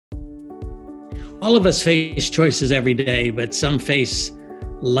All of us face choices every day, but some face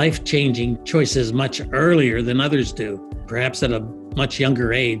life-changing choices much earlier than others do, perhaps at a much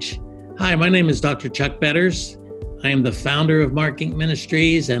younger age. Hi, my name is Dr. Chuck Betters. I am the founder of Mark Inc.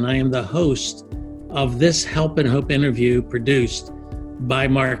 Ministries, and I am the host of this Help and Hope interview produced by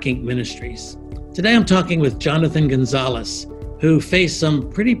Mark Inc. Ministries. Today I'm talking with Jonathan Gonzalez, who faced some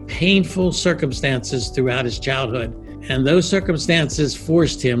pretty painful circumstances throughout his childhood, and those circumstances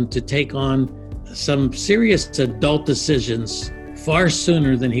forced him to take on some serious adult decisions far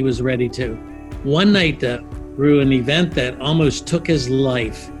sooner than he was ready to. One night, through an event that almost took his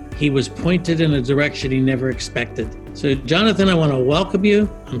life, he was pointed in a direction he never expected. So, Jonathan, I want to welcome you.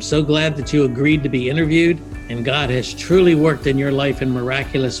 I'm so glad that you agreed to be interviewed, and God has truly worked in your life in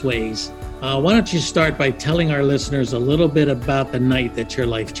miraculous ways. Why don't you start by telling our listeners a little bit about the night that your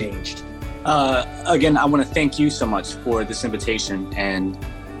life changed? Again, I want to thank you so much for this invitation and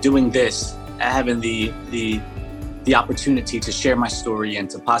doing this, having the opportunity to share my story and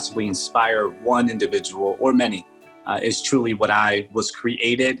to possibly inspire one individual or many is truly what I was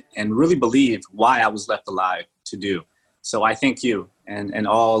created and really believe why I was left alive to do. So I thank you and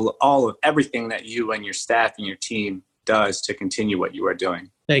all of everything that you and your staff and your team does to continue what you are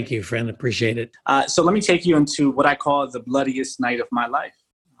doing. Thank you, friend. Appreciate it. So let me take you into what I call the bloodiest night of my life.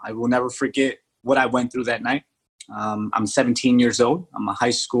 I will never forget what I went through that night. I'm 17 years old.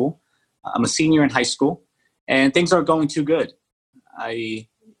 I'm a senior in high school, and things aren't going too good.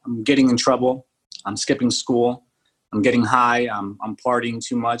 I'm getting in trouble. I'm skipping school. I'm getting high. I'm partying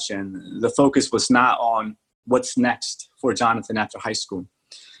too much, and the focus was not on what's next for Jonathan after high school.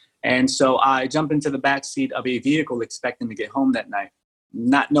 And so I jump into the backseat of a vehicle expecting to get home that night,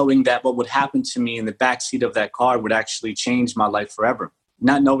 not knowing that what would happen to me in the backseat of that car would actually change my life forever.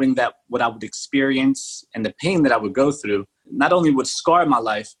 Not knowing that what I would experience and the pain that I would go through not only would scar my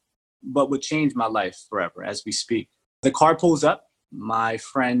life, but would change my life forever as we speak. The car pulls up. My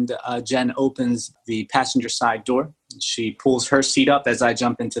friend Jen opens the passenger side door. She pulls her seat up as I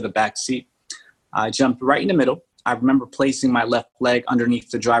jump into the back seat. I jump right in the middle. I remember placing my left leg underneath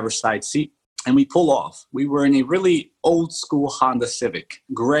the driver's side seat, and we pull off. We were in a really old school Honda Civic,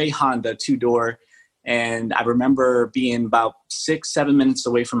 gray Honda, two-door, and I remember being about 6-7 minutes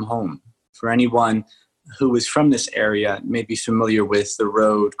away from home. For anyone who is from this area may be familiar with the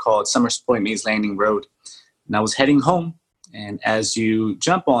road called Summers Point Mays Landing Road. And I was heading home. And as you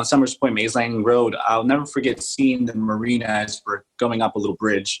jump on Summers Point Mays Landing Road, I'll never forget seeing the marina as we're going up a little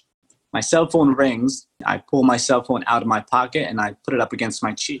bridge. My cell phone rings. I pull my cell phone out of my pocket and I put it up against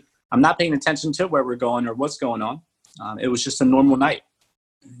my cheek. I'm not paying attention to where we're going or what's going on. It was just a normal night,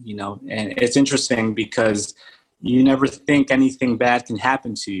 and it's interesting because you never think anything bad can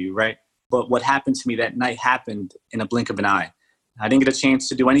happen to you, right? But what happened to me that night happened in a blink of an eye. I didn't get a chance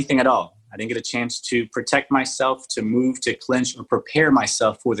to do anything at all. I didn't get a chance to protect myself, to move, to clinch, or prepare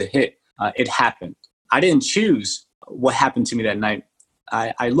myself for the hit. It happened. I didn't choose what happened to me that night.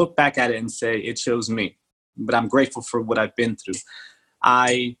 I look back at it and say, it chose me. But I'm grateful for what I've been through.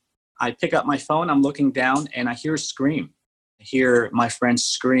 I pick up my phone, I'm looking down, and I hear a scream. I hear my friend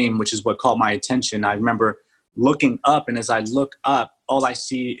scream, which is what caught my attention. I remember looking up, and as I look up, all I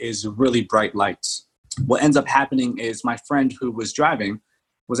see is really bright lights. What ends up happening is my friend who was driving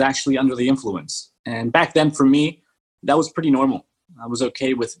was actually under the influence. And back then for me, that was pretty normal. I was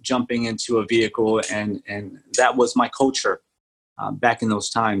okay with jumping into a vehicle, and that was my culture back in those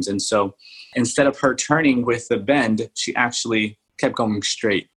times. And so instead of her turning with the bend, she actually kept going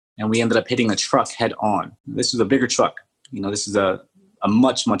straight. And we ended up hitting a truck head on. This is a bigger truck. This is a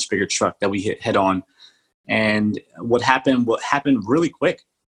much, much bigger truck that we hit head on. And what happened really quick.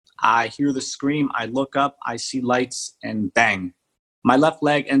 I hear the scream, I look up, I see lights, and bang. My left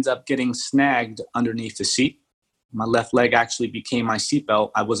leg ends up getting snagged underneath the seat. My left leg actually became my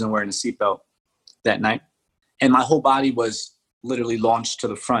seatbelt. I wasn't wearing a seatbelt that night. And my whole body was literally launched to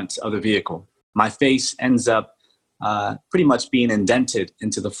the front of the vehicle. My face ends up pretty much being indented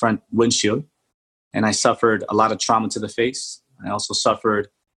into the front windshield. And I suffered a lot of trauma to the face. I also suffered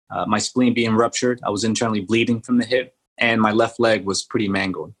my spleen being ruptured. I was internally bleeding from the hip, and my left leg was pretty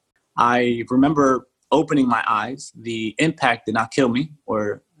mangled. I remember opening my eyes. The impact did not kill me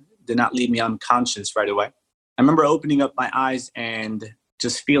or did not leave me unconscious right away. I remember opening up my eyes and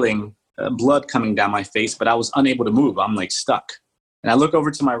just feeling blood coming down my face, but I was unable to move. I'm like stuck. And I look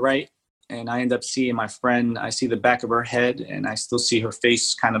over to my right, and I end up seeing my friend. I see the back of her head, and I still see her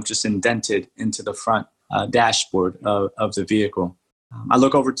face kind of just indented into the front dashboard of the vehicle. I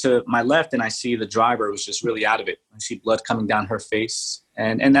look over to my left, and I see the driver was just really out of it. I see blood coming down her face.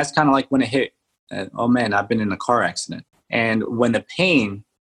 And that's kind of like when it hit. Oh, man, I've been in a car accident. And when the pain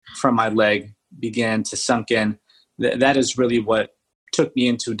from my leg began to sink in, that is really what took me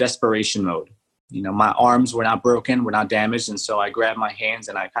into desperation mode. My arms were not broken, were not damaged. And so I grabbed my hands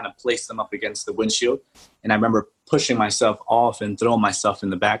and I kind of placed them up against the windshield. And I remember pushing myself off and throwing myself in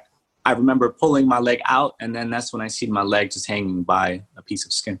the back. I remember pulling my leg out, and then that's when I see my leg just hanging by a piece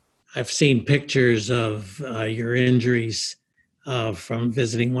of skin. I've seen pictures of your injuries from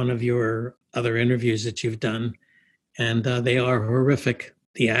visiting one of your other interviews that you've done, and they are horrific.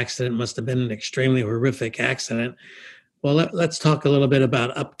 The accident must have been an extremely horrific accident. Well, let's talk a little bit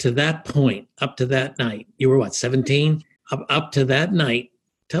about up to that point, up to that night. You were what, 17? Up to that night,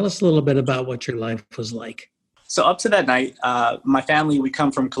 tell us a little bit about what your life was like. So up to that night, my family, we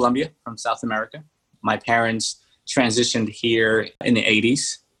come from Colombia, from South America. My parents transitioned here in the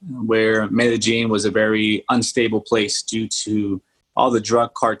 80s, where Medellin was a very unstable place due to all the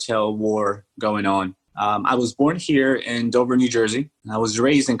drug cartel war going on. I was born here in Dover, New Jersey. I was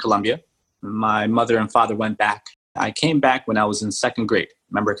raised in Colombia. My mother and father went back. I came back when I was in second grade. I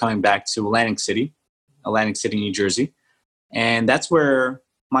remember coming back to Atlantic City, New Jersey. And that's where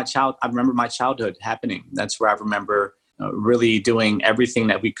I remember my childhood happening. That's where I remember really doing everything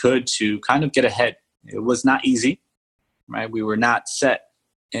that we could to kind of get ahead. It was not easy, right? We were not set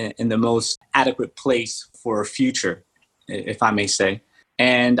in the most adequate place for a future, if I may say.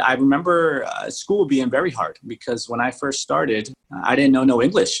 And I remember school being very hard because when I first started, I didn't know no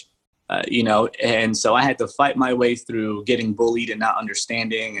English, and so I had to fight my way through getting bullied and not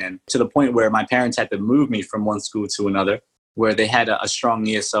understanding, and to the point where my parents had to move me from one school to another, where they had a strong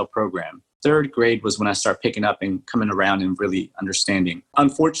ESL program. Third grade was when I started picking up and coming around and really understanding.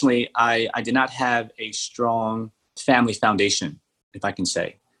 Unfortunately, I did not have a strong family foundation, if I can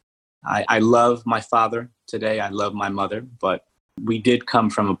say. I love my father today. I love my mother, but we did come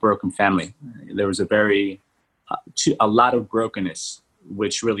from a broken family. There was a lot of brokenness,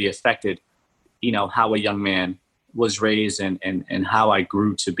 which really affected, how a young man was raised and how I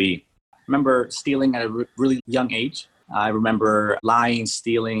grew to be. I remember stealing at a really young age. I remember lying,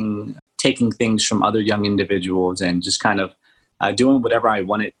 stealing, taking things from other young individuals and just kind of doing whatever I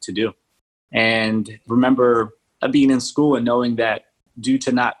wanted to do. And remember being in school and knowing that due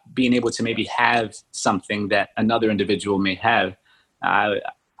to not being able to maybe have something that another individual may have, I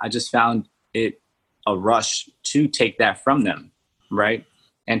just found it a rush to take that from them, right?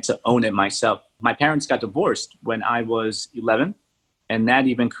 And to own it myself. My parents got divorced when I was 11, and that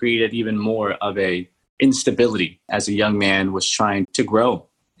even created even more of a instability as a young man was trying to grow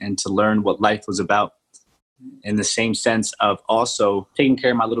and to learn what life was about, in the same sense of also taking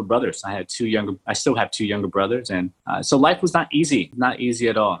care of my little brothers. I still have two younger brothers. And so life was not easy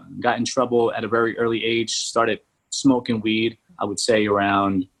at all. Got in trouble at a very early age, started smoking weed, I would say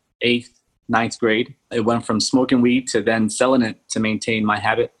around 8th, 9th grade. It went from smoking weed to then selling it to maintain my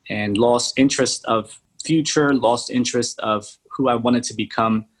habit, and lost interest of future, lost interest of who I wanted to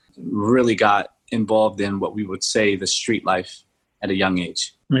become, really got involved in what we would say the street life at a young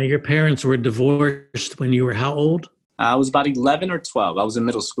age. Now, your parents were divorced when you were how old? I was about 11 or 12. I was in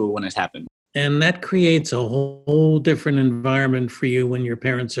middle school when it happened. And that creates a whole different environment for you when your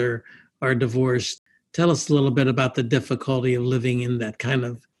parents are divorced. Tell us a little bit about the difficulty of living in that kind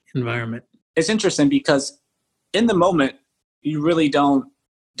of environment. It's interesting because in the moment, you really don't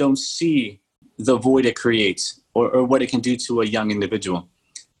see the void it creates or what it can do to a young individual.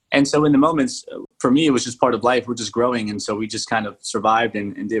 And so in the moments, for me, it was just part of life. We're just growing. And so we just kind of survived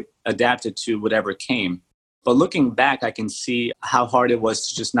and adapted to whatever came. But looking back, I can see how hard it was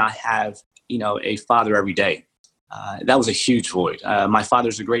to just not have, a father every day. That was a huge void. My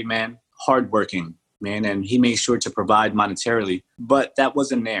father's a great man, hardworking man, and he made sure to provide monetarily. But that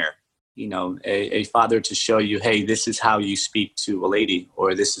wasn't there. A father to show you, hey, this is how you speak to a lady,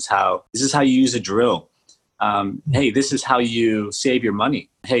 or this is how you use a drill. Hey, this is how you save your money.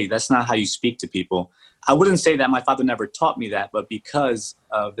 Hey, that's not how you speak to people. I wouldn't say that my father never taught me that, but because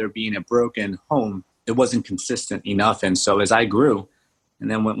of there being a broken home, it wasn't consistent enough. And so as I grew,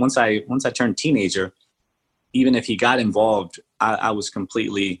 and then once I turned teenager, even if he got involved, I was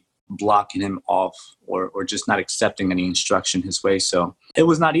completely blocking him off or just not accepting any instruction his way. So it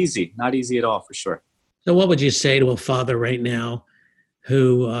was not easy at all, for sure. So what would you say to a father right now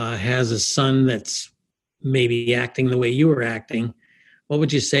who has a son that's maybe acting the way you were acting? What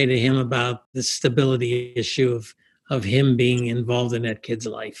would you say to him about the stability issue of him being involved in that kid's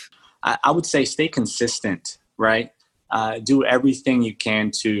life? I would say stay consistent, right? Do everything you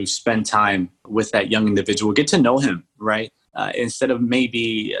can to spend time with that young individual. Get to know him, right? Instead of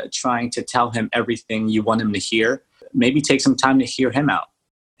maybe trying to tell him everything you want him to hear, maybe take some time to hear him out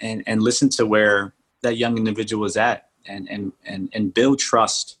and listen to where that young individual is at and build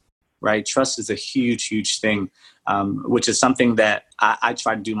trust right? Trust is a huge, huge thing, which is something that I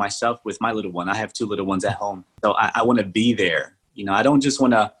try to do myself with my little one. I have 2 little ones at home. So I want to be there. I don't just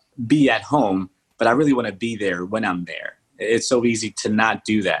want to be at home, but I really want to be there when I'm there. It's so easy to not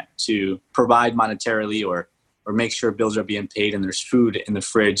do that, to provide monetarily or make sure bills are being paid and there's food in the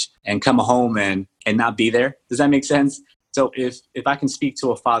fridge and come home and not be there. Does that make sense? So if I can speak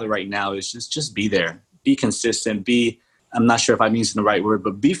to a father right now, it's just be there, be consistent, I'm not sure if I'm using the right word,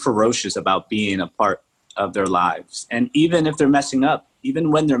 but be ferocious about being a part of their lives. And even if they're messing up,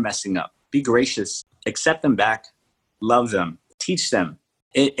 even when they're messing up, be gracious, accept them back, love them, teach them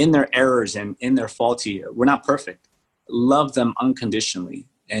in their errors and in their faulty. We're not perfect. Love them unconditionally.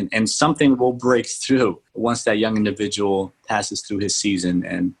 And something will break through once that young individual passes through his season.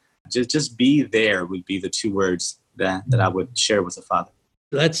 And just be there would be the 2 words that I would share with a father.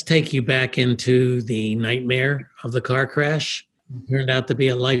 Let's take you back into the nightmare of the car crash. It turned out to be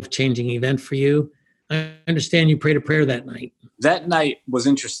a life-changing event for you. I understand you prayed a prayer that night. That night was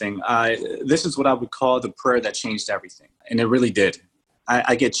interesting. This is what I would call the prayer that changed everything. And it really did.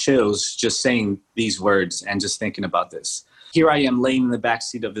 I get chills just saying these words and just thinking about this. Here I am laying in the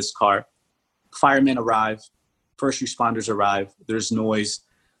backseat of this car. Firemen arrive. First responders arrive. There's noise.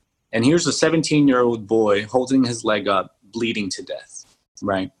 And here's a 17-year-old boy holding his leg up, bleeding to death,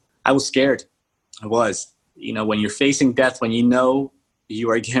 right? I was scared. I was. When you're facing death, when you know you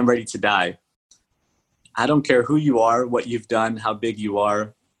are getting ready to die, I don't care who you are, what you've done, how big you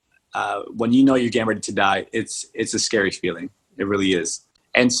are. When you know you're getting ready to die, it's a scary feeling. It really is.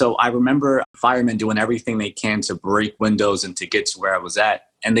 And so I remember firemen doing everything they can to break windows and to get to where I was at.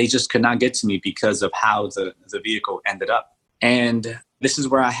 And they just could not get to me because of how the vehicle ended up. And this is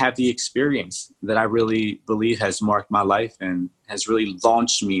where I have the experience that I really believe has marked my life and has really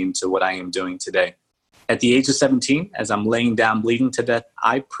launched me into what I am doing today. At the age of 17, as I'm laying down bleeding to death,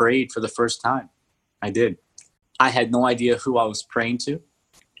 I prayed for the first time. I did. I had no idea who I was praying to.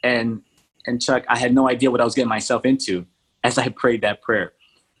 And Chuck, I had no idea what I was getting myself into as I prayed that prayer.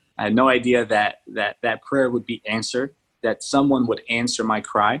 I had no idea that prayer would be answered, that someone would answer my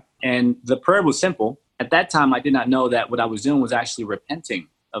cry. And the prayer was simple. At that time, I did not know that what I was doing was actually repenting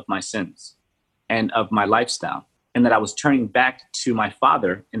of my sins and of my lifestyle, and that I was turning back to my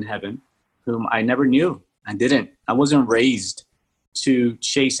Father in heaven, whom I never knew. I wasn't raised to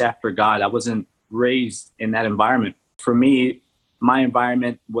chase after God. I wasn't raised in that environment. For me, my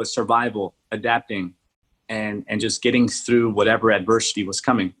environment was survival, adapting, and just getting through whatever adversity was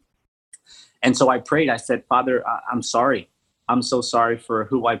coming. And so I prayed. I said, Father, I'm sorry. I'm so sorry for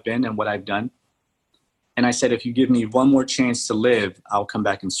who I've been and what I've done. And I said, if you give me one more chance to live, I'll come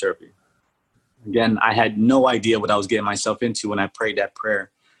back and serve you. Again, I had no idea what I was getting myself into when I prayed that prayer,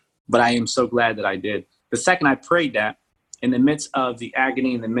 but I am so glad that I did. The second I prayed that, in the midst of the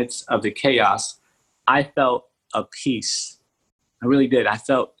agony, in the midst of the chaos, I felt a peace. I really did. I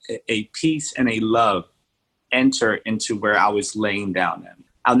felt a peace and a love enter into where I was laying down.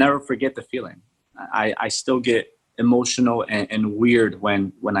 I'll never forget the feeling. I still get emotional and weird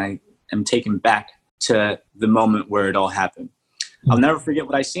when I am taken back to the moment where it all happened. I'll never forget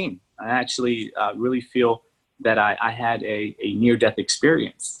what I seen. I actually really feel that I had a near-death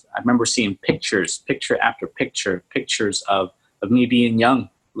experience. I remember seeing picture after pictures of me being young,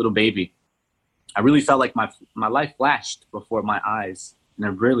 little baby. I really felt like my life flashed before my eyes in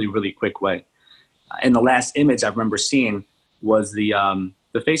a really, really quick way. And the last image I remember seeing was the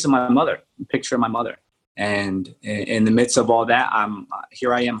face of my mother, a picture of my mother. And in the midst of all that,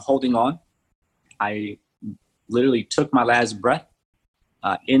 here I am holding on. I literally took my last breath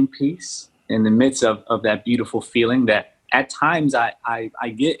in peace in the midst of that beautiful feeling that at times I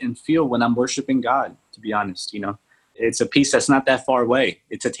get and feel when I'm worshiping God, to be honest. It's a peace that's not that far away.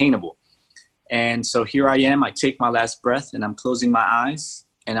 It's attainable. And so here I am. I take my last breath and I'm closing my eyes.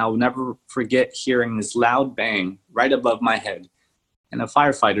 And I'll never forget hearing this loud bang right above my head. And the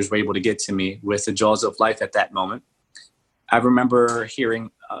firefighters were able to get to me with the jaws of life at that moment. I remember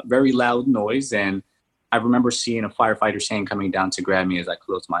hearing a very loud noise, and I remember seeing a firefighter's hand coming down to grab me as I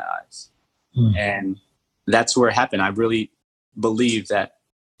closed my eyes. And that's where it happened. I really believe that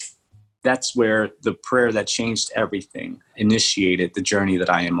that's where the prayer that changed everything initiated the journey that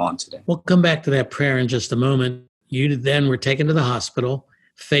I am on today. We'll come back to that prayer in just a moment. You then were taken to the hospital,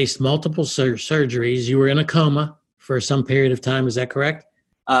 faced multiple surgeries. You were in a coma for some period of time. Is that correct?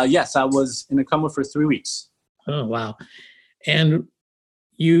 Yes, I was in a coma for 3 weeks. Oh, wow. And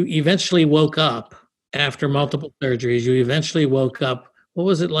you eventually woke up after multiple surgeries. You eventually woke up. What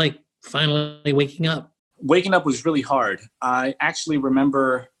was it like finally waking up? Waking up was really hard. I actually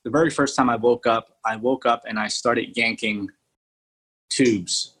remember the very first time I woke up and I started yanking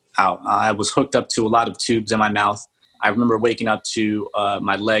tubes out. I was hooked up to a lot of tubes in my mouth. I remember waking up to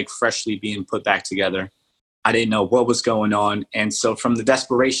my leg freshly being put back together. I didn't know what was going on. And so from the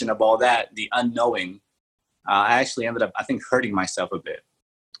desperation of all that, the unknowing, I actually ended up, I think, hurting myself a bit,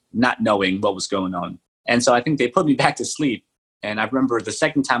 not knowing what was going on. And so I think they put me back to sleep. And I remember the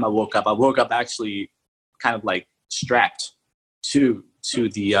second time I woke up actually kind of like strapped to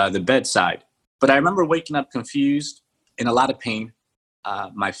the bedside. But I remember waking up confused, in a lot of pain.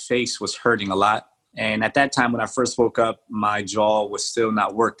 My face was hurting a lot. And at that time, when I first woke up, my jaw was still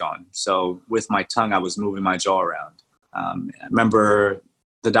not worked on. So with my tongue, I was moving my jaw around. I remember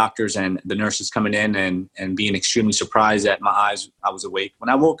the doctors and the nurses coming in and being extremely surprised that my eyes, I was awake. When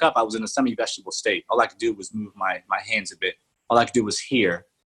I woke up, I was in a semi-vegetable state. All I could do was move my hands a bit. All I could do was hear.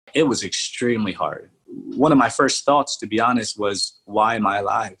 It was extremely hard. One of my first thoughts, to be honest, was, why am I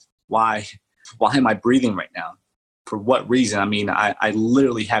alive? Why am I breathing right now? For what reason? I mean, I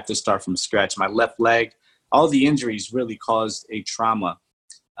literally have to start from scratch. My left leg, all the injuries really caused a trauma,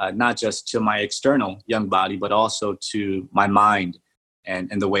 not just to my external young body, but also to my mind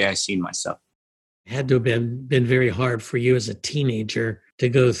and the way I seen myself. It had to have been very hard for you as a teenager to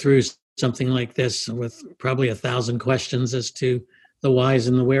go through something like this with probably 1,000 questions as to the whys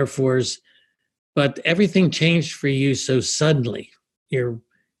and the wherefores. But everything changed for you so suddenly. You're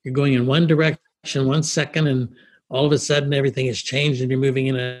going in one direction 1 second, and all of a sudden everything has changed and you're moving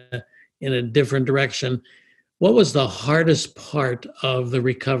in a different direction. What was the hardest part of the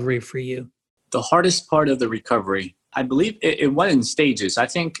recovery for you? The hardest part of the recovery, I believe it went in stages. I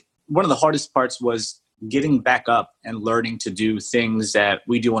think one of the hardest parts was getting back up and learning to do things that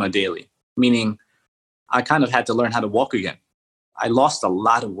we do on a daily, meaning I kind of had to learn how to walk again. I lost a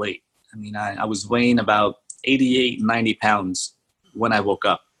lot of weight. I mean, I was weighing about 88, 90 pounds when I woke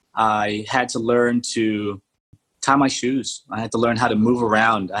up. I had to learn to tie my shoes. I had to learn how to move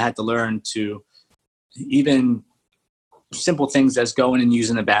around. I had to learn to even simple things as going and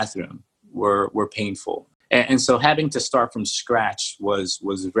using the bathroom were painful. And so having to start from scratch was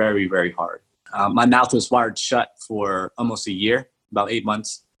very, very hard. My mouth was wired shut for almost a year, about 8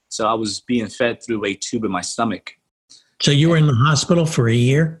 months. So I was being fed through a tube in my stomach. So you were in the hospital for a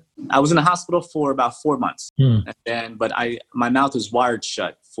year? I was in the hospital for about 4 months. But my mouth was wired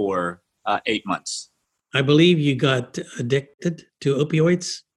shut for 8 months. I believe you got addicted to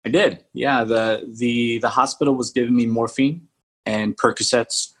opioids? I did. Yeah. The hospital was giving me morphine and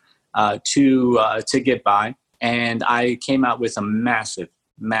Percocets to get by. And I came out with a massive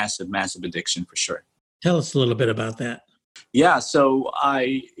addiction for sure. Tell us a little bit about that. Yeah. So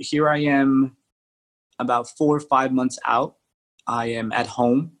here I am about 4 or 5 months out. I am at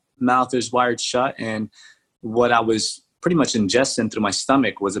home. Mouth is wired shut. And what I was pretty much ingesting through my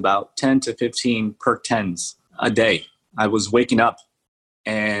stomach was about 10 to 15 Perc 10s a day. I was waking up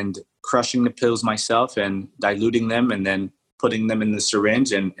and crushing the pills myself and diluting them and then putting them in the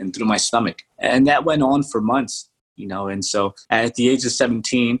syringe and through my stomach. And that went on for months, and so at the age of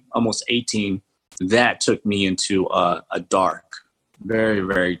 17, almost 18, that took me into a dark, very,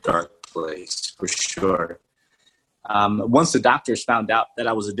 very dark place for sure. Once the doctors found out that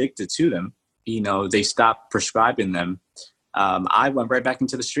I was addicted to them, they stopped prescribing them. I went right back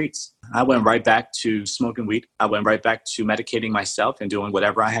into the streets. I went right back to smoking weed. I went right back to medicating myself and doing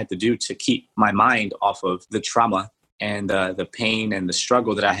whatever I had to do to keep my mind off of the trauma and the pain and the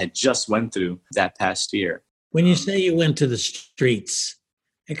struggle that I had just went through that past year. When you say you went to the streets,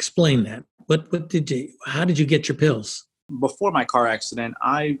 explain that. How did you get your pills? Before my car accident,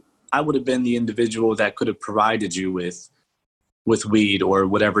 I would have been the individual that could have provided you with weed or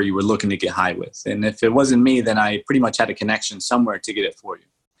whatever you were looking to get high with. And if it wasn't me, then I pretty much had a connection somewhere to get it for you.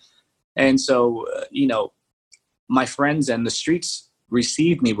 And so, my friends and the streets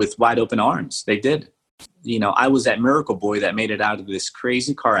received me with wide open arms. They did. I was that miracle boy that made it out of this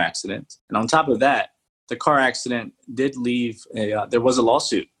crazy car accident. And on top of that, the car accident did leave there was a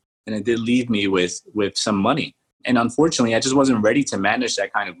lawsuit, and it did leave me with some money. And unfortunately, I just wasn't ready to manage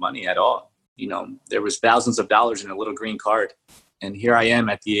that kind of money at all. There was thousands of dollars in a little green card. And here I am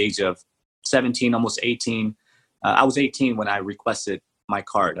at the age of 17, almost 18. I was 18 when I requested my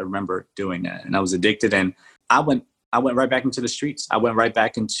card. I remember doing that, and I was addicted. And I went right back into the streets. I went right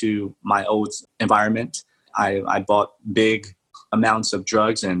back into my old environment. I bought big amounts of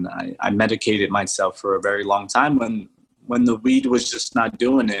drugs, and I medicated myself for a very long time. When the weed was just not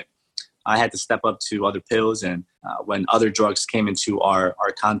doing it, I had to step up to other pills. And when other drugs came into our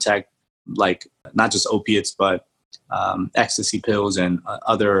contact, like not just opiates, but ecstasy pills and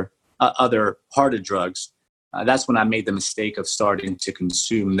other harder drugs, that's when I made the mistake of starting to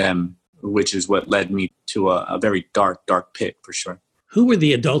consume them, which is what led me to a very dark pit for sure. Who were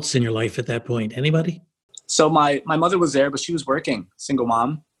the adults in your life at that point? Anybody? So my mother was there, but she was working, single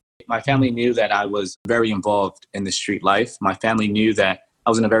mom. My family knew that I was very involved in the street life. My family knew that I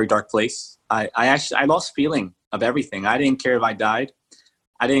was in a very dark place. I lost feeling of everything. I didn't care if I died.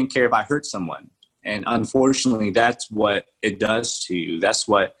 I didn't care if I hurt someone. And unfortunately, that's what it does to you. That's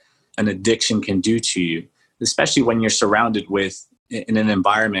what an addiction can do to you, especially when you're surrounded with in an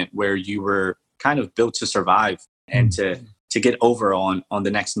environment where you were kind of built to survive and to get over on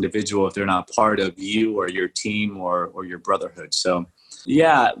the next individual if they're not part of you or your team or your brotherhood. So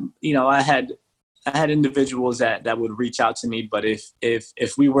yeah, I had individuals that would reach out to me, but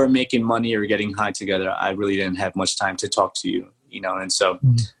if we were making money or getting high together, I really didn't have much time to talk to you, and so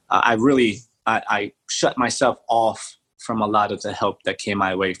I shut myself off from a lot of the help that came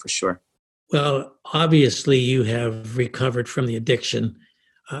my way, for sure. Well, obviously you have recovered from the addiction.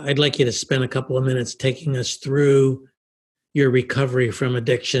 I'd like you to spend a couple of minutes taking us through your recovery from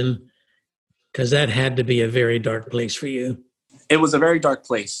addiction, because that had to be a very dark place for you. It was a very dark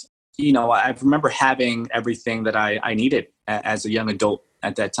place. I remember having everything that I needed as a young adult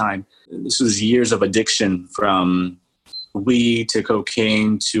at that time. This was years of addiction, from weed to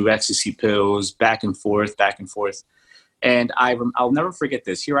cocaine to ecstasy pills, back and forth. And I'll never forget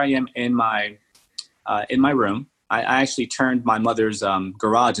this. Here I am in my room. I actually turned my mother's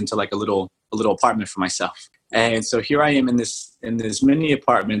garage into like a little apartment for myself. And so here I am in this mini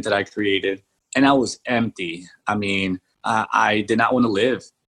apartment that I created, and I was empty. I mean, I did not want to live.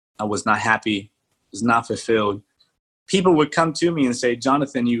 I was not happy. Was not fulfilled. People would come to me and say,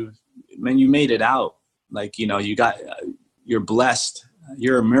 "Jonathan, you made it out. Like, you're blessed.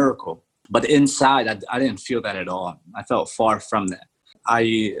 You're a miracle." But inside, I didn't feel that at all. I felt far from that.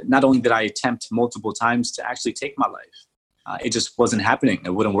 Not only did I attempt multiple times to actually take my life, it just wasn't happening.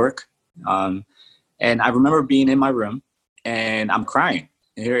 It wouldn't work. And I remember being in my room and I'm crying.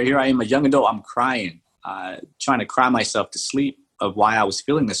 Here I am, a young adult. I'm crying, trying to cry myself to sleep of why I was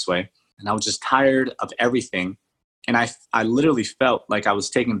feeling this way. And I was just tired of everything. And I literally felt like I was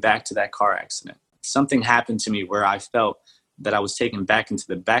taken back to that car accident. Something happened to me where I felt that I was taken back into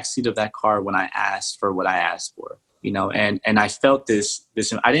the backseat of that car when I asked for what I asked for, and I felt this,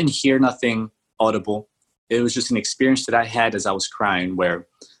 I didn't hear nothing audible. It was just an experience that I had as I was crying, where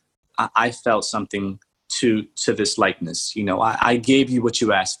I felt something to this likeness. I gave you what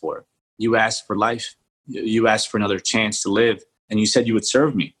you asked for. You asked for life. You asked for another chance to live, and you said you would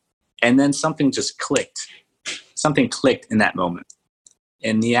serve me. And then something just clicked. Something clicked in that moment.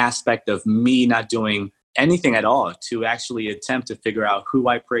 In the aspect of me not doing anything at all to actually attempt to figure out who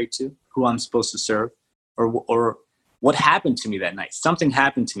I pray to, who I'm supposed to serve, or what happened to me that night. Something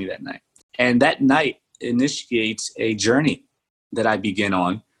happened to me that night. And that night initiates a journey that I begin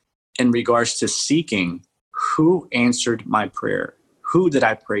on in regards to seeking who answered my prayer. Who did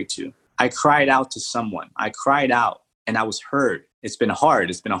I pray to? I cried out to someone. I cried out and I was heard. It's been hard.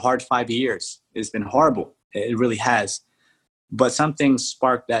 It's been a hard 5 years. It's been horrible. It really has. But something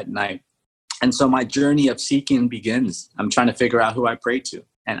sparked that night. And so my journey of seeking begins. I'm trying to figure out who I pray to.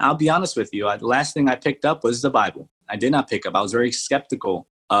 And I'll be honest with you, the last thing I picked up was the Bible. I did not pick up. I was very skeptical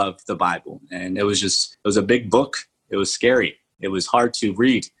of the Bible. And it was a big book. It was scary. It was hard to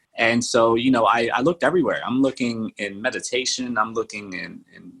read. And so, I looked everywhere. I'm looking in meditation. I'm looking in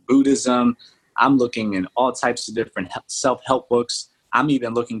Buddhism. I'm looking in all types of different self-help books. I'm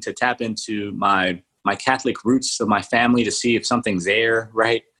even looking to tap into my Catholic roots of my family to see if something's there,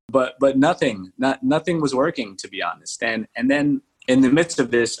 right? But nothing was working, to be honest. And then in the midst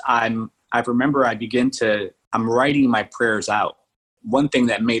of this, I'm writing my prayers out. One thing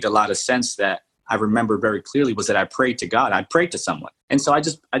that made a lot of sense that I remember very clearly was that I prayed to God. I prayed to someone. And so I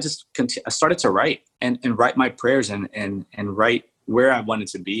started to write and write my prayers and write where I wanted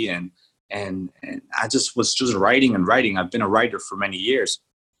to be. And I just was just writing and writing. I've been a writer for many years.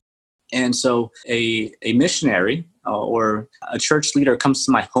 And so a missionary or a church leader comes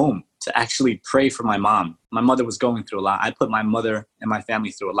to my home to actually pray for my mom. My mother was going through a lot. I put my mother and my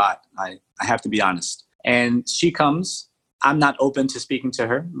family through a lot. I have to be honest. And she comes. I'm not open to speaking to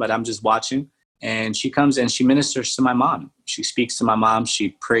her, but I'm just watching. And she comes and she ministers to my mom. She speaks to my mom. She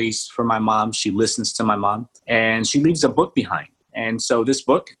prays for my mom. She listens to my mom. And she leaves a book behind. And so this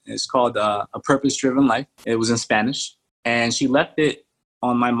book is called A Purpose-Driven Life. It was in Spanish. And she left it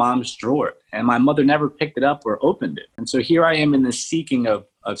on my mom's drawer. And my mother never picked it up or opened it. And so here I am in the seeking of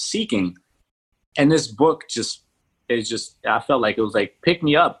seeking. And this book I felt like it was like, pick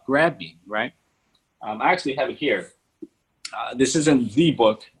me up, grab me, right? I actually have it here. This isn't the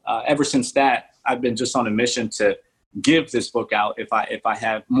book. Ever since that, I've been just on a mission to give this book out if I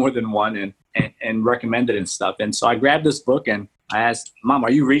have more than one and recommend it and stuff. And so I grabbed this book and I asked, Mom,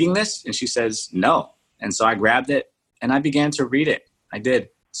 are you reading this? And she says, no. And so I grabbed it and I began to read it. I did.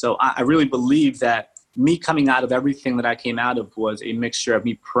 So I really believe that me coming out of everything that I came out of was a mixture of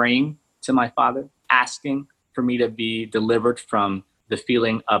me praying to my Father, asking for me to be delivered from the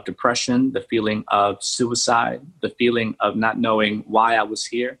feeling of depression, the feeling of suicide, the feeling of not knowing why I was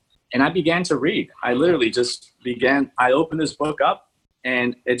here. And I began to read. I literally I opened this book up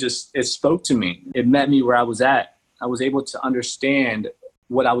and it spoke to me. It met me where I was at. I was able to understand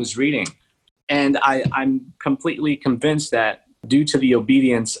what I was reading. And I'm completely convinced that due to the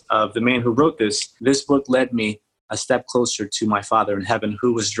obedience of the man who wrote this book led me a step closer to my Father in heaven,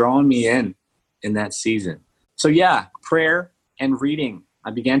 who was drawing me in that season. So yeah, prayer and reading.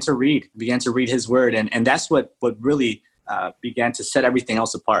 I began to read his word. And that's what really began to set everything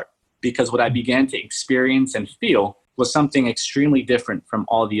else apart. Because what I began to experience and feel was something extremely different from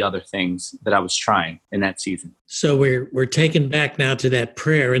all the other things that I was trying in that season. So we're taken back now to that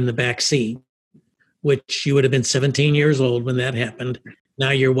prayer in the back seat, which you would have been 17 years old when that happened.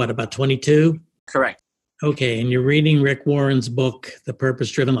 Now you're what, about 22? Correct. Okay, and you're reading Rick Warren's book, The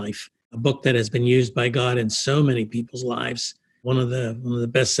Purpose-Driven Life, a book that has been used by God in so many people's lives. One of the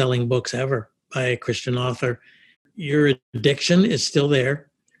best-selling books ever by a Christian author. Your addiction is still there.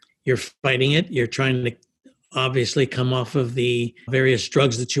 You're fighting it. You're trying to obviously come off of the various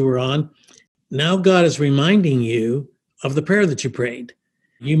drugs that you were on. Now God is reminding you of the prayer that you prayed.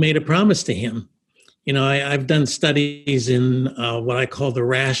 You made a promise to him. You know, I've done studies in what I call the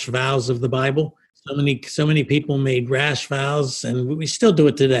rash vows of the Bible. So many people made rash vows, and we still do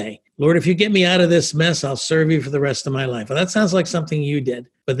it today. Lord, if you get me out of this mess, I'll serve you for the rest of my life. Well, that sounds like something you did.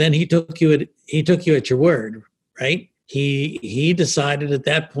 But then he took you at your word, right? He decided at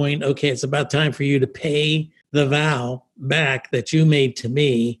that point, okay, it's about time for you to pay the vow back that you made to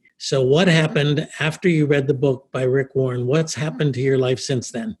me. So what happened after you read the book by Rick Warren? What's happened to your life since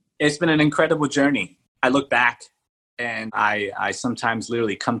then? It's been an incredible journey. I look back and I sometimes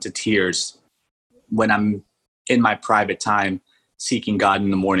literally come to tears when I'm in my private time seeking God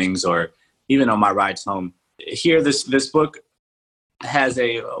in the mornings or even on my rides home. Here, this book has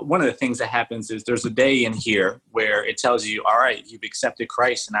one of the things that happens is there's a day in here where it tells you, all right, you've accepted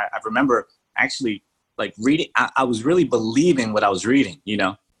Christ. And I remember actually like reading, I was really believing what I was reading, you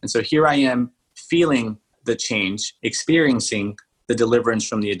know? And so here I am feeling the change, experiencing the deliverance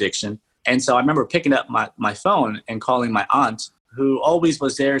from the addiction. And so I remember picking up my phone and calling my aunt, who always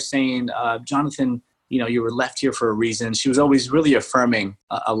was there saying, Jonathan, you know, you were left here for a reason. She was always really affirming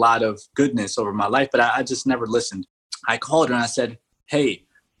a lot of goodness over my life, but I just never listened. I called her and I said, hey,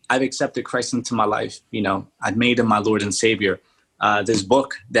 I've accepted Christ into my life. You know, I've made him my Lord and Savior. This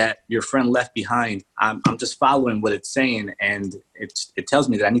book that your friend left behind, I'm just following what it's saying. And it tells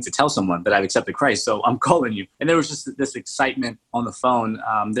me that I need to tell someone that I've accepted Christ. So I'm calling you. And there was just this excitement on the phone.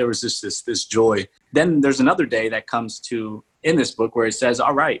 There was just this joy. Then there's another day that comes in this book where it says,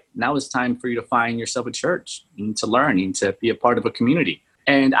 all right, now it's time for you to find yourself a church. You need to learn, you need to be a part of a community.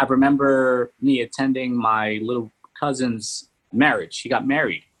 And I remember me attending my little cousin's marriage. He got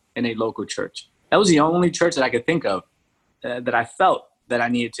married in a local church. That was the only church that I could think of that I felt that I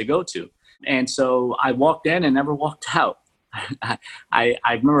needed to go to. And so I walked in and never walked out. I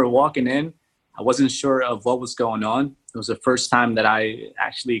remember walking in. I wasn't sure of what was going on. It was the first time that I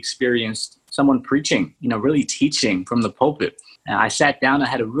actually experienced someone preaching, you know, really teaching from the pulpit. And I sat down. I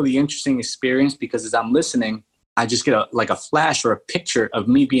had a really interesting experience because as I'm listening, I just get a flash or a picture of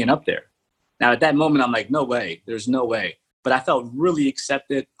me being up there. Now, at that moment, I'm like, no way. There's no way. But I felt really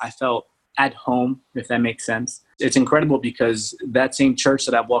accepted. I felt at home, if that makes sense. It's incredible because that same church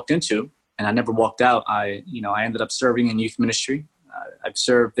that I walked into, and I never walked out, I ended up serving in youth ministry. I've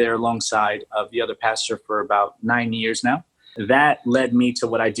served there alongside of the other pastor for about 9 years now. That led me to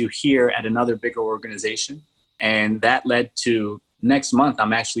what I do here at another bigger organization. And that led to next month,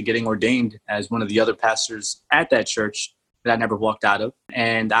 I'm actually getting ordained as one of the other pastors at that church that I never walked out of.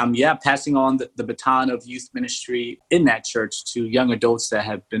 And I'm, passing on the baton of youth ministry in that church to young adults that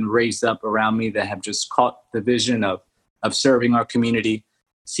have been raised up around me, that have just caught the vision of serving our community,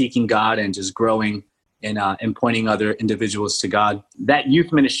 seeking God, and just growing and pointing other individuals to God. That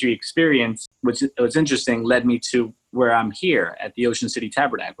youth ministry experience, which was interesting, led me to where I'm here at the Ocean City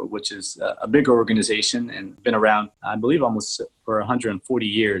Tabernacle, which is a bigger organization and been around, I believe, almost for 140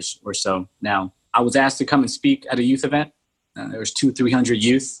 years or so now. I was asked to come and speak at a youth event. There was 200-300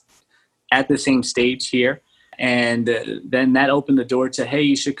 youth at the same stage here. And then that opened the door to, hey,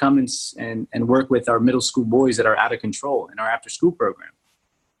 you should come and work with our middle school boys that are out of control in our after school program.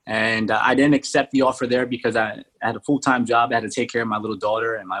 And I didn't accept the offer there because I had a full-time job. I had to take care of my little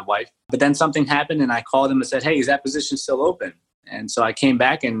daughter and my wife. But then something happened and I called them and said, hey, is that position still open? And so I came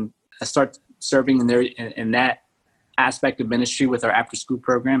back and I started serving in that aspect of ministry with our after school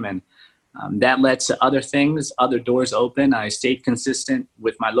program. And that led to other things, other doors open. I stayed consistent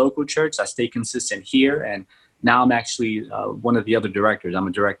with my local church. I stayed consistent here. And now I'm actually one of the other directors. I'm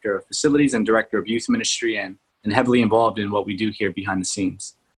a director of facilities and director of youth ministry and heavily involved in what we do here behind the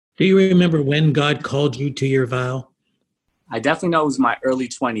scenes. Do you remember when God called you to your vow? I definitely know it was my early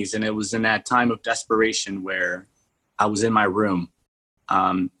 20s, and it was in that time of desperation where I was in my room,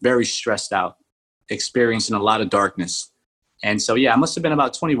 very stressed out, experiencing a lot of darkness. And so, yeah, I must have been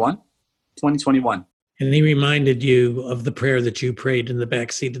about 2021. And he reminded you of the prayer that you prayed in the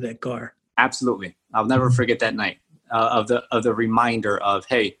backseat of that car. Absolutely. I'll never forget that night of the reminder of,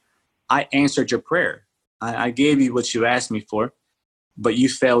 hey, I answered your prayer. I gave you what you asked me for, but you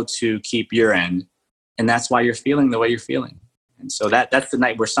failed to keep your end. And that's why you're feeling the way you're feeling. And so that's the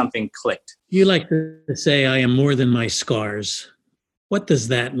night where something clicked. You like to say, I am more than my scars. What does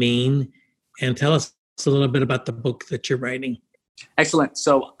that mean? And tell us a little bit about the book that you're writing. Excellent.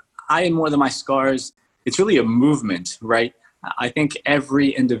 So I am more than my scars. It's really a movement, right? I think every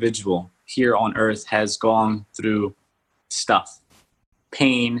individual here on earth has gone through stuff,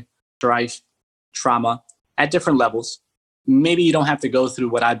 pain, strife, trauma at different levels. Maybe you don't have to go through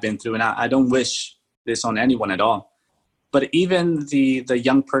what I've been through, and I don't wish this on anyone at all. But even the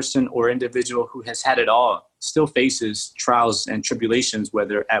young person or individual who has had it all still faces trials and tribulations,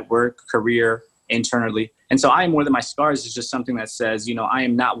 whether at work, career, internally. And so I am more than my scars is just something that says, I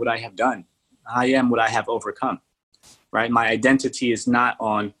am not what I have done. I am what I have overcome, right? My identity is not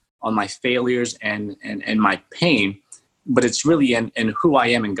on my failures and my pain, but it's really in who I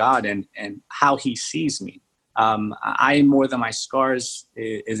am in God and how he sees me. I am more than my scars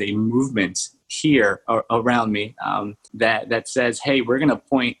is a movement here around me that says, hey, we're going to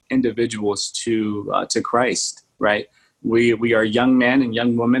point individuals to Christ, right? We are young men and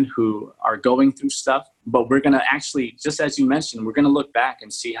young women who are going through stuff, but we're going to actually, just as you mentioned, we're going to look back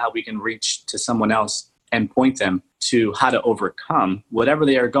and see how we can reach to someone else and point them to how to overcome whatever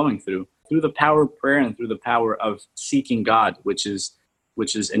they are going through the power of prayer and through the power of seeking God, which is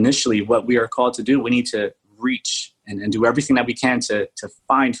initially what we are called to do. We need to reach and do everything that we can to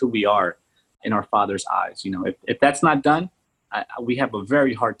find who we are in our Father's eyes. If that's not done, we have a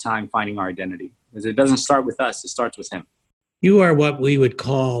very hard time finding our identity, because it doesn't start with us, it starts with him. You are what we would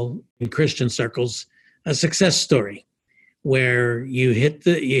call in Christian circles a success story, where you hit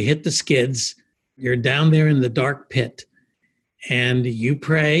the skids, you're down there in the dark pit, and you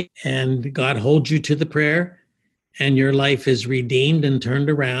pray, and God holds you to the prayer, and your life is redeemed and turned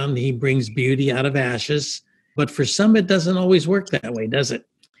around. He brings beauty out of ashes. But for some, it doesn't always work that way, does it?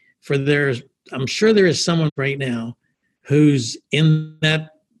 I'm sure there is someone right now who's in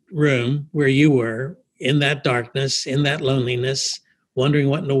that room where you were, in that darkness, in that loneliness, wondering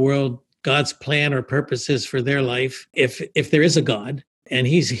what in the world God's plan or purpose is for their life, if there is a God. And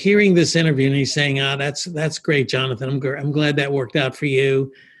he's hearing this interview and he's saying, that's great, Jonathan. I'm glad that worked out for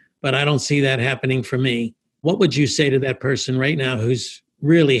you, but I don't see that happening for me. What would you say to that person right now who's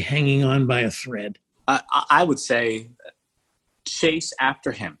really hanging on by a thread? I would say chase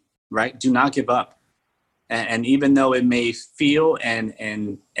after him, right? Do not give up. And even though it may feel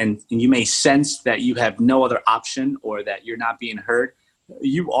and you may sense that you have no other option or that you're not being heard,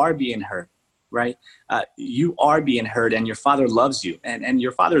 you are being heard, right? You are being heard, and your Father loves you, and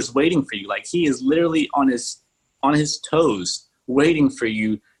your Father is waiting for you. Like, he is literally on his toes, waiting for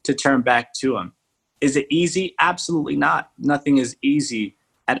you to turn back to him. Is it easy? Absolutely not. Nothing is easy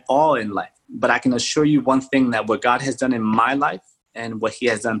at all in life. But I can assure you one thing, that what God has done in my life and what he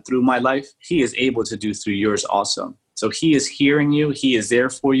has done through my life, he is able to do through yours also. So he is hearing you. He is there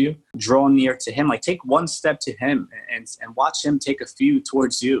for you. Draw near to him. Like, take one step to him and watch him take a few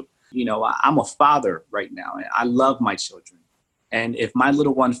towards you. I'm a father right now, and I love my children. And if my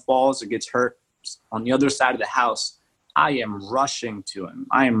little one falls or gets hurt on the other side of the house, I am rushing to him.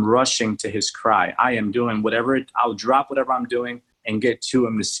 I am rushing to his cry. I am doing I'll drop whatever I'm doing and get to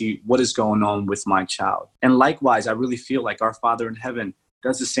him to see what is going on with my child. And likewise, I really feel like our Father in heaven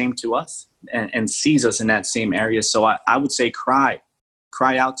does the same to us and sees us in that same area. So I would say cry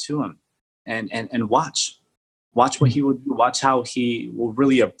out to him and watch what he will do. Watch how he will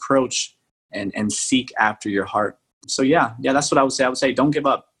really approach and seek after your heart. So yeah, that's what I would say. I would say, don't give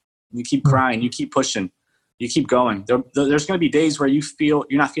up. You keep crying, you keep pushing, you keep going. There's going to be days where you feel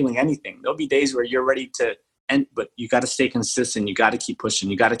you're not feeling anything. There'll be days where you're ready to end, but you got to stay consistent. You got to keep pushing.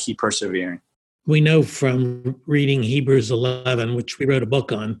 You got to keep persevering. We know from reading Hebrews 11, which we wrote a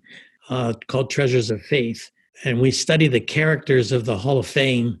book on, called Treasures of Faith, and we study the characters of the Hall of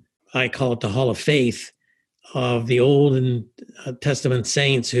Fame. I call it the Hall of Faith, of the Old and Testament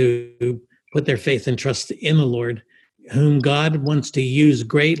saints who put their faith and trust in the Lord, whom God wants to use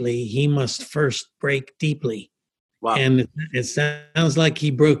greatly, he must first break deeply. Wow. And it sounds like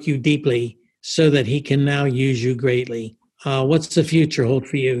he broke you deeply so that he can now use you greatly. What's the future hold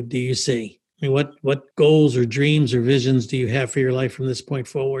for you, do you see? I mean, what goals or dreams or visions do you have for your life from this point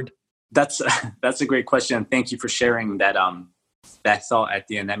forward? That's a great question. Thank you for sharing that that thought at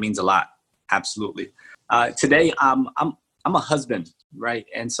the end. That means a lot. Absolutely. Today, I'm a husband, right?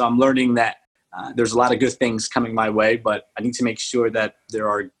 And so I'm learning that there's a lot of good things coming my way, but I need to make sure that there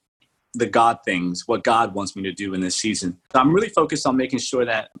are the God things, what God wants me to do in this season. So I'm really focused on making sure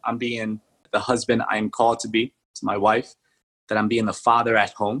that I'm being the husband I am called to be to my wife, that I'm being the father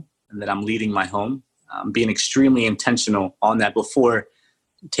at home, and that I'm leading my home. I'm being extremely intentional on that before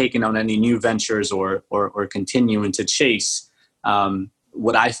taking on any new ventures or continuing to chase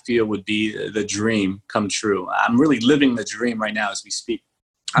what I feel would be the dream come true. I'm really living the dream right now as we speak.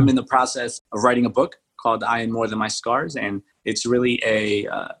 I'm in the process of writing a book called I Am More Than My Scars, and it's really a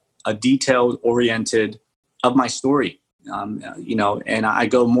detailed oriented of my story, and I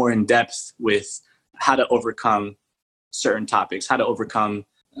go more in depth with how to overcome certain topics, how to overcome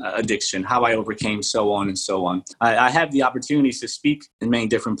addiction, how I overcame, so on and so on. I have the opportunities to speak in many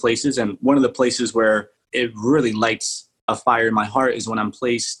different places, and one of the places where it really lights a fire in my heart is when I'm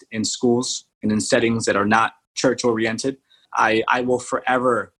placed in schools and in settings that are not church oriented. I will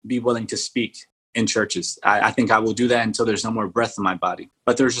forever be willing to speak in churches. I think I will do that until there's no more breath in my body.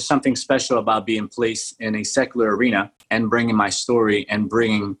 But there's just something special about being placed in a secular arena and bringing my story and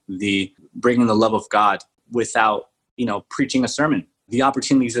bringing the love of God without, preaching a sermon. The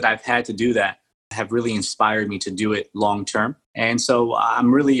opportunities that I've had to do that have really inspired me to do it long term. And so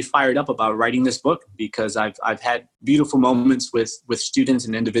I'm really fired up about writing this book because I've had beautiful moments with students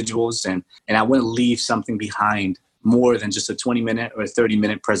and individuals, and I want to leave something behind more than just a 20-minute or a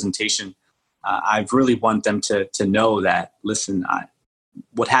 30-minute presentation. I really want them to know that, listen,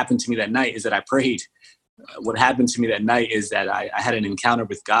 what happened to me that night is that I prayed. What happened to me that night is that I had an encounter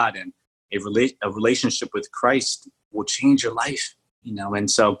with God, and a relationship with Christ will change your life,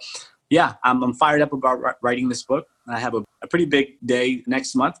 And so, yeah, I'm fired up about writing this book. I have a pretty big day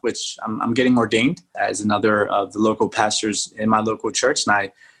next month, which I'm getting ordained as another of the local pastors in my local church.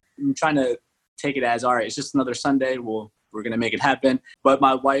 And I'm trying to take it as, all right, it's just another Sunday. We're going to make it happen. But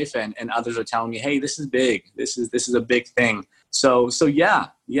my wife and others are telling me, hey, this is big. This is a big thing. So yeah,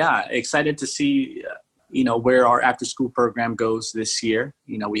 excited to see, where our after school program goes this year.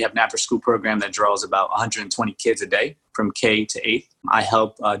 We have an after school program that draws about 120 kids a day from K to 8th. I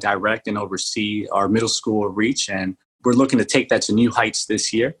help direct and oversee our middle school reach, and we're looking to take that to new heights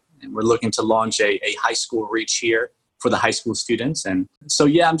this year. And we're looking to launch a high school reach here for the high school students. And so,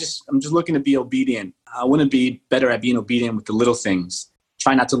 yeah, I'm just looking to be obedient. I want to be better at being obedient with the little things.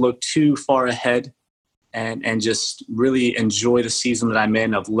 Try not to look too far ahead and just really enjoy the season that I'm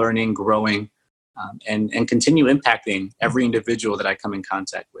in of learning, growing, and continue impacting every individual that I come in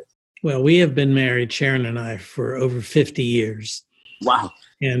contact with. Well, we have been married, Sharon and I, for over 50 years. Wow.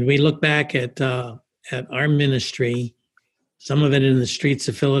 And we look back at our ministry, some of it in the streets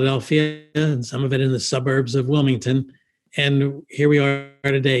of Philadelphia and some of it in the suburbs of Wilmington. And here we are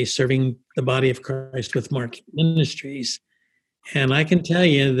today serving the body of Christ with Mark Ministries. And I can tell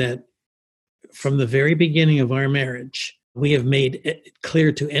you that from the very beginning of our marriage, we have made it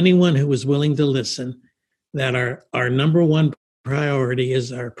clear to anyone who was willing to listen that our number one priority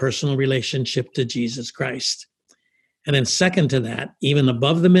is our personal relationship to Jesus Christ. And then second to that, even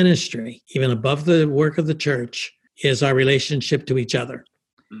above the ministry, even above the work of the church, is our relationship to each other,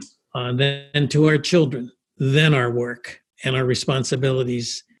 then to our children, then our work and our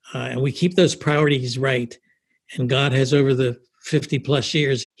responsibilities. And we keep those priorities right. And God has, over the 50 plus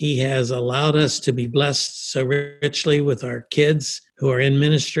years, he has allowed us to be blessed so richly with our kids who are in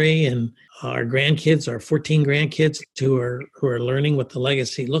ministry, and our grandkids, our 14 grandkids who are learning what the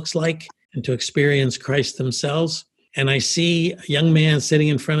legacy looks like and to experience Christ themselves. And I see a young man sitting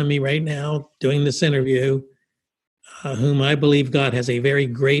in front of me right now doing this interview, whom I believe God has a very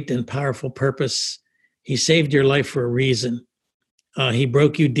great and powerful purpose. He saved your life for a reason. He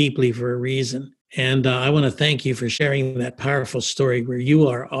broke you deeply for a reason. And I want to thank you for sharing that powerful story where you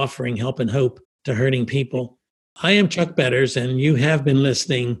are offering help and hope to hurting people. I am Chuck Betters, and you have been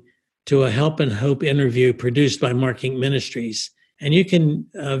listening to a Help and Hope interview produced by Marking Ministries. And you can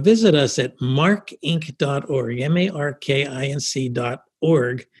visit us at markinc.org,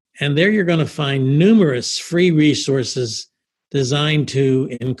 markinc.org. And there you're going to find numerous free resources designed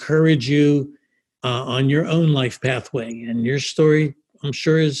to encourage you on your own life pathway. And your story, I'm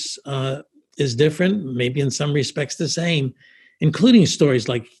sure, is is different, maybe in some respects the same, including stories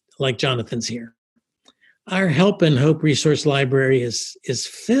like Jonathan's here. Our Help and Hope resource library is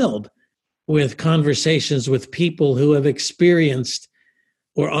filled with conversations with people who have experienced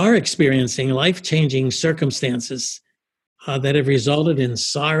or are experiencing life-changing circumstances that have resulted in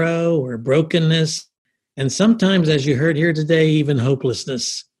sorrow or brokenness, and sometimes, as you heard here today, even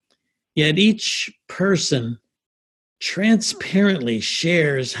hopelessness. Yet each person transparently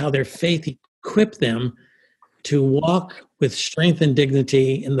shares how their faith equipped them to walk with strength and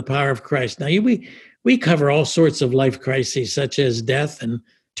dignity in the power of Christ. Now, we cover all sorts of life crises, such as death and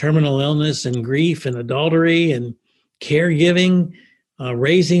terminal illness and grief and adultery and caregiving,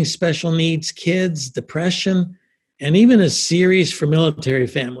 raising special needs kids, depression, and even a series for military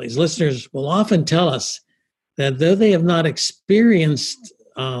families. Listeners will often tell us that though they have not experienced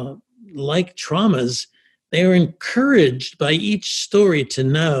like traumas, they are encouraged by each story to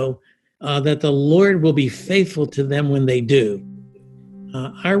know that the Lord will be faithful to them when they do.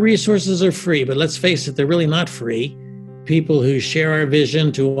 Our resources are free, but let's face it, they're really not free. People who share our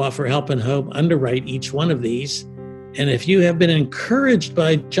vision to offer help and hope underwrite each one of these. And if you have been encouraged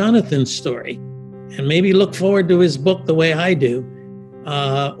by Jonathan's story, and maybe look forward to his book the way I do,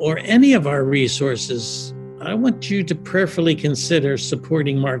 or any of our resources, I want you to prayerfully consider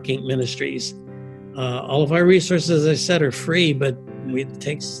supporting Mark Inc. Ministries. All of our resources, as I said, are free, but it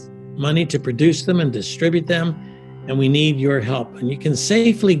takes money to produce them and distribute them, and we need your help. And you can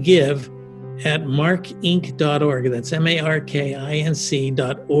safely give at markinc.org. That's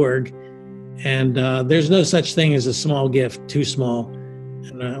markinc.org. And there's no such thing as a small gift, too small.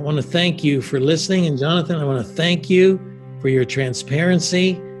 And I want to thank you for listening. And Jonathan, I want to thank you for your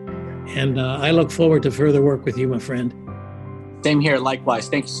transparency. And I look forward to further work with you, my friend. Same here, likewise.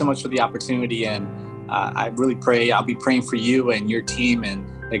 Thank you so much for the opportunity. And I really pray, I'll be praying for you and your team, and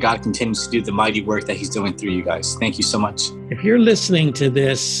that God continues to do the mighty work that he's doing through you guys. Thank you so much. If you're listening to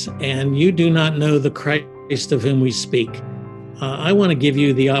this and you do not know the Christ of whom we speak, I want to give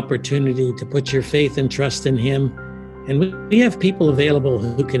you the opportunity to put your faith and trust in him. And we have people available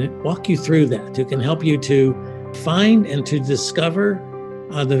who can walk you through that, who can help you to find and to discover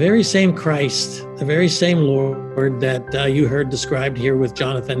the very same Christ, the very same Lord that you heard described here with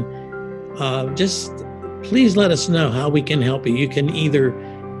Jonathan. Just please let us know how we can help you. You can either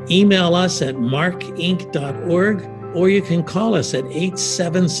email us at markinc.org, or you can call us at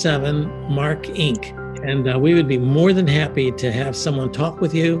 877-MARK-INC. And we would be more than happy to have someone talk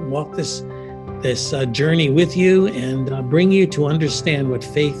with you, walk this journey with you, and bring you to understand what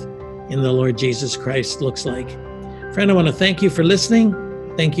faith in the Lord Jesus Christ looks like. Friend, I want to thank you for listening.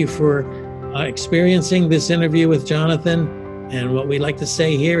 Thank you for experiencing this interview with Jonathan. And what we like to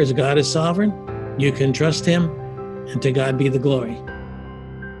say here is God is sovereign. You can trust him, and to God be the glory.